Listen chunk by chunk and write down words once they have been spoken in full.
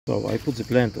So I put the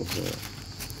plant of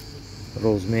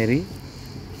rosemary.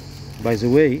 By the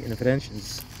way, in French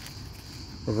it's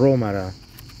romarin.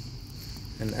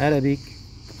 In Arabic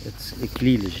it's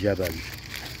iklil jabal.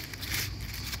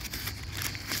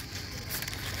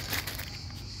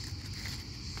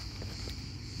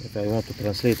 If I want to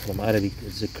translate from Arabic,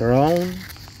 it's the crown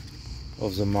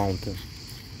of the mountain.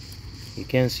 You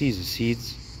can see the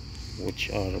seeds, which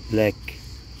are black,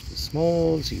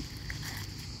 small seed.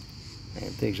 I'll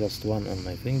take just one on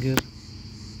my finger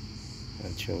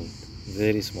and show it,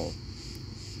 very small.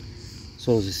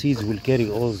 So the seeds will carry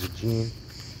all the gene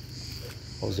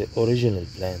of the original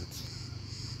plant.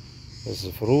 This is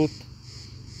the fruit,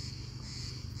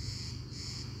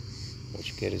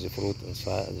 which carries the fruit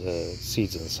inside, the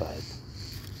seeds inside.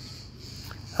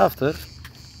 After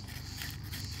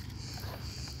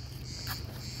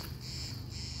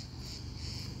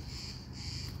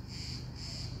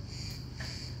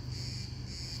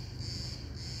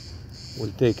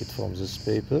we'll take it from this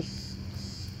paper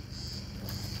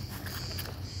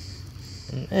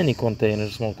in any container,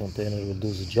 small container will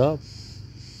do the job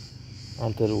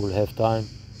until we'll have time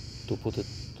to put it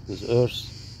with earth,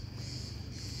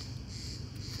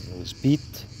 with peat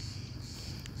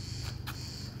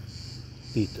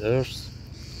earth,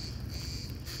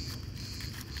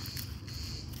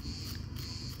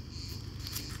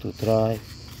 to try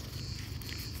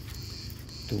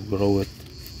to grow it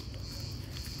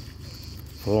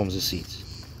from the seeds.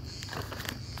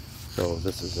 So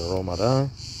this is the romarin,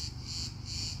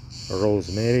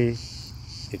 rosemary,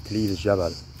 iklil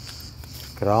jabal,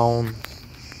 crown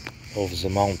of the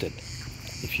mountain.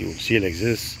 If you see like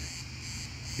this,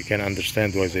 you can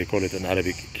understand why they call it in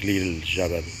Arabic iklil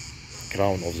jabal,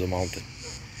 crown of the mountain,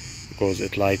 because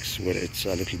it likes where it's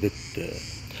a little bit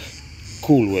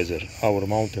cool weather. Our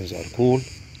mountains are cool,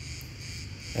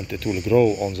 and it will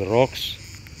grow on the rocks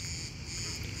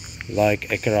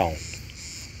like a crown.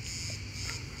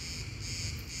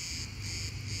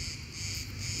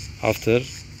 After,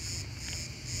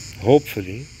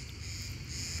 hopefully,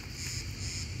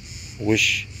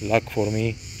 wish luck for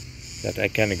me that I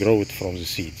can grow it from the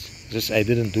seeds. This I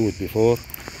didn't do it before,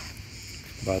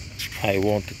 but I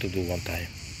wanted to do one time.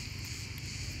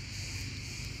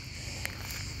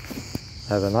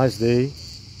 Have a nice day,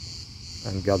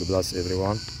 and God bless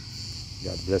everyone.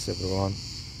 God bless everyone.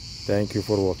 Thank you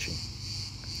for watching.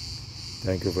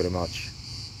 Thank you very much.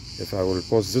 If I will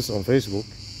post this on Facebook,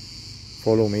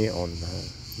 follow me on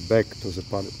Back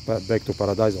to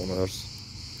Paradise on Earth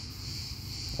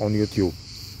on YouTube.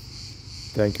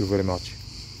 Thank you very much.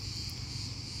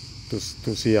 To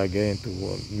see you again,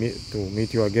 to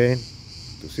meet you again,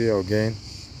 to see you again.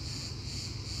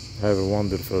 Have a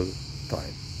wonderful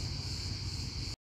time.